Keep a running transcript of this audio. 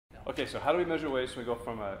Okay, so how do we measure waste when we go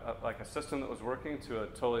from a system that was working to a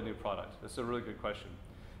totally new product? This is a really good question.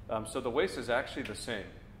 So the waste is actually the same.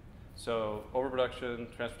 So overproduction,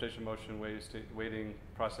 transportation motion waste, weighting,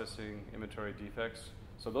 processing, inventory defects.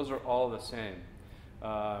 So those are all the same.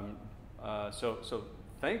 So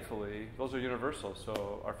thankfully, those are universal.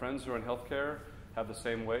 So our friends who are in healthcare have the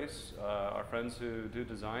same waste. Our friends who do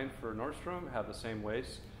design for Nordstrom have the same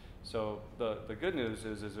waste. So the good news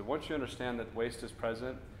is that once you understand that waste is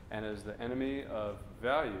present and is the enemy of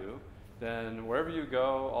value, then wherever you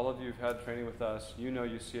go, all of you who've had training with us, you know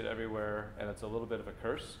you see it everywhere, and it's a little bit of a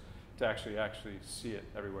curse to actually see it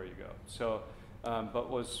everywhere you go. So, but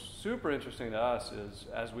what's super interesting to us is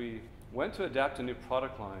as we went to adapt to new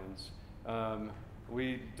product lines,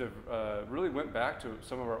 we really went back to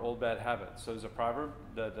some of our old bad habits. So there's a proverb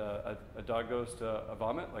that a dog goes to a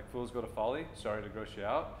vomit, like fools go to folly. Sorry to gross you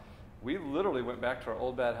out. We literally went back to our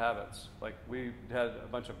old bad habits. Like we had a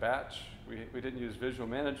bunch of batch. We didn't use visual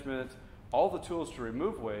management. All the tools to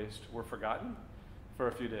remove waste were forgotten for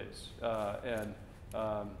a few days.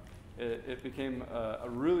 It became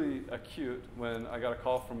really acute when I got a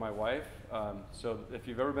call from my wife. So if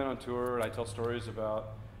you've ever been on tour, and I tell stories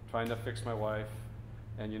about trying to fix my wife,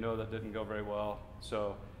 and you know that didn't go very well.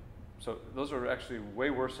 So those are actually way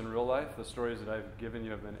worse in real life. The stories that I've given you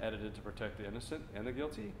have been edited to protect the innocent and the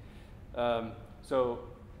guilty. So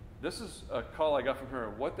this is a call I got from her.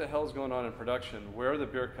 What the hell is going on in production? Where are the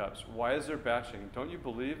beer cups? Why is there batching? Don't you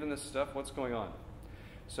believe in this stuff? What's going on?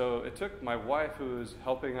 So it took my wife, who was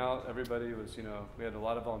helping out everybody, we had a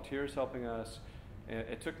lot of volunteers helping us, and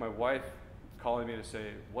it took my wife calling me to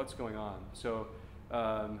say, what's going on? So,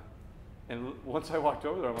 and once I walked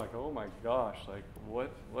over there, I'm like, oh my gosh, like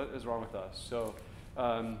what is wrong with us? So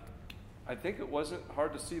I think it wasn't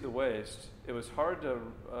hard to see the waste. It was hard to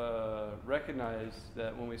recognize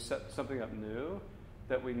that when we set something up new,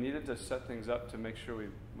 that we needed to set things up to make sure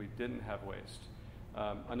we didn't have waste.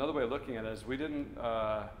 Another way of looking at it is we didn't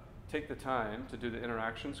take the time to do the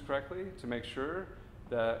interactions correctly to make sure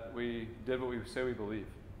that we did what we say we believe.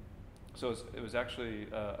 So it was actually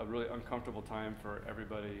a really uncomfortable time for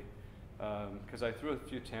everybody because I threw a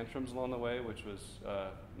few tantrums along the way, which was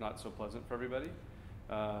not so pleasant for everybody.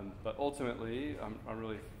 But ultimately, I'm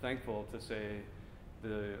really thankful to say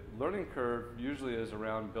the learning curve usually is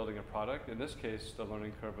around building a product. In this case, the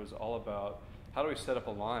learning curve was all about how do we set up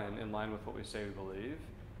a line in line with what we say we believe?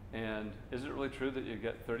 And is it really true that you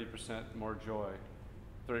get 30% more joy,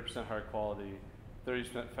 30% higher quality,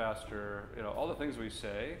 30% faster, all the things we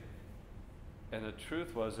say? And the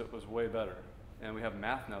truth was it was way better. And we have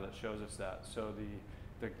math now that shows us that. So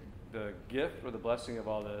the gift or the blessing of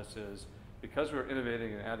all this is because we're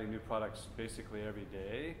innovating and adding new products basically every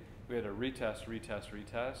day, we had to retest.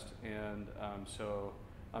 And so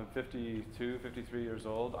I'm 52, 53 years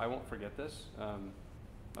old. I won't forget this.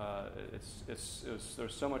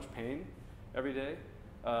 There's so much pain every day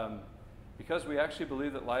because we actually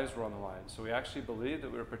believed that lives were on the line. So we actually believed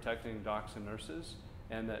that we were protecting docs and nurses,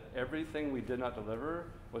 and that everything we did not deliver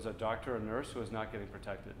was a doctor or nurse who was not getting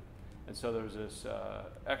protected. And so there was this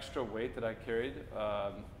extra weight that I carried,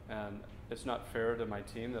 and it's not fair to my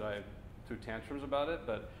team that I threw tantrums about it,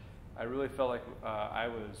 but I really felt like I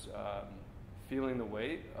was feeling the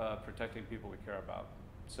weight of protecting people we care about.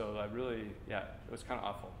 So it was kind of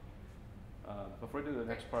awful. Before we do the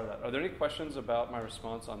next part of that, are there any questions about my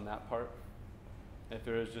response on that part? If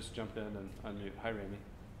there is, just jump in and unmute. Hi, Rami.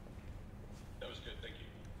 That was good, thank you.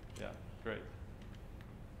 Yeah, great.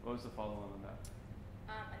 What was the follow-on on that?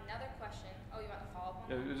 Another question. Oh, you want the follow-up on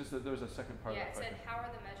Yeah, that? it was just there was a second part of that Yeah, it question. said, how are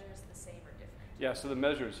the measures the same or different? Yeah, so the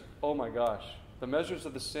measures, oh my gosh. The measures are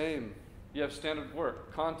the same. You have standard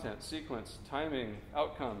work, content, sequence, timing,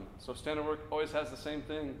 outcome. So standard work always has the same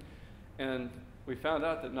thing. And we found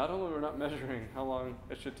out that not only we're not measuring how long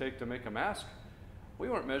it should take to make a mask, we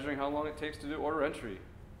weren't measuring how long it takes to do order entry.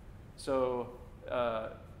 So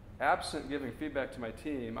absent giving feedback to my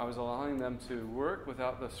team, I was allowing them to work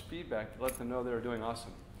without this feedback to let them know they were doing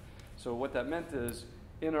awesome. So what that meant is,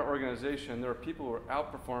 in our organization, there are people who are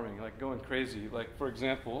outperforming, like going crazy. Like, for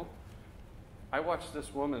example, I watched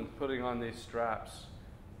this woman putting on these straps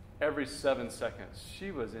every 7 seconds. She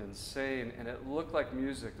was insane, and it looked like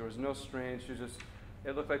music. There was no strain.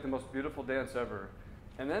 It looked like the most beautiful dance ever.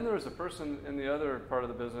 And then there was a person in the other part of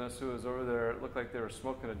the business who was over there. It looked like they were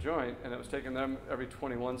smoking a joint, and it was taking them every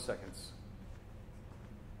 21 seconds.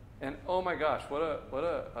 And oh my gosh, what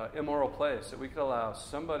a immoral place that we could allow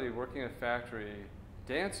somebody working in a factory,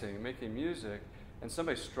 dancing, making music, and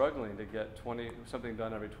somebody struggling to get something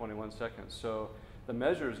done every 21 seconds. So the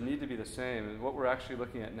measures need to be the same. And what we're actually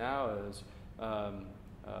looking at now is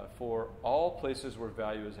For all places where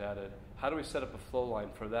value is added, how do we set up a flow line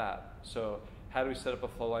for that? So how do we set up a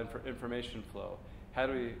flow line for information flow? How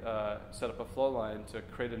do we set up a flow line to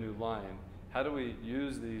create a new line? How do we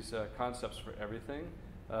use these concepts for everything?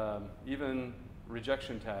 Even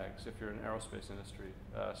rejection tags if you're in aerospace industry.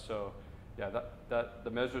 That the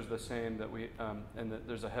measure is the same that we, and that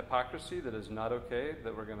there's a hypocrisy that is not okay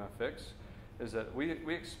that we're going to fix, is that we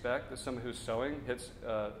expect that someone who's sewing hits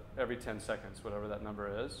every 10 seconds, whatever that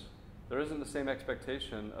number is. There isn't the same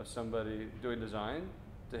expectation of somebody doing design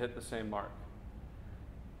to hit the same mark.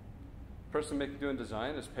 Person doing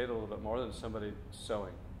design is paid a little bit more than somebody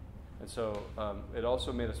sewing. And so it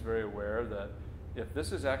also made us very aware that if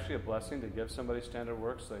this is actually a blessing to give somebody standard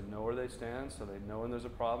work so they know where they stand, so they know when there's a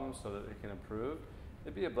problem, so that they can improve,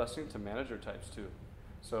 it'd be a blessing to manager types too.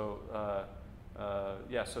 So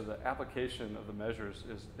so the application of the measures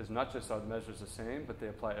is not just are the measures the same, but they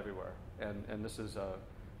apply everywhere. And this is a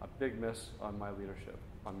big miss on my leadership,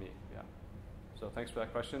 on me, yeah. So thanks for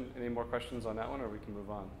that question. Any more questions on that one, or we can move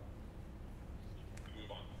on?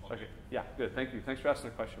 Move on. Okay, yeah, good, thank you. Thanks for asking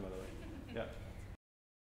the question, by the way. Yeah.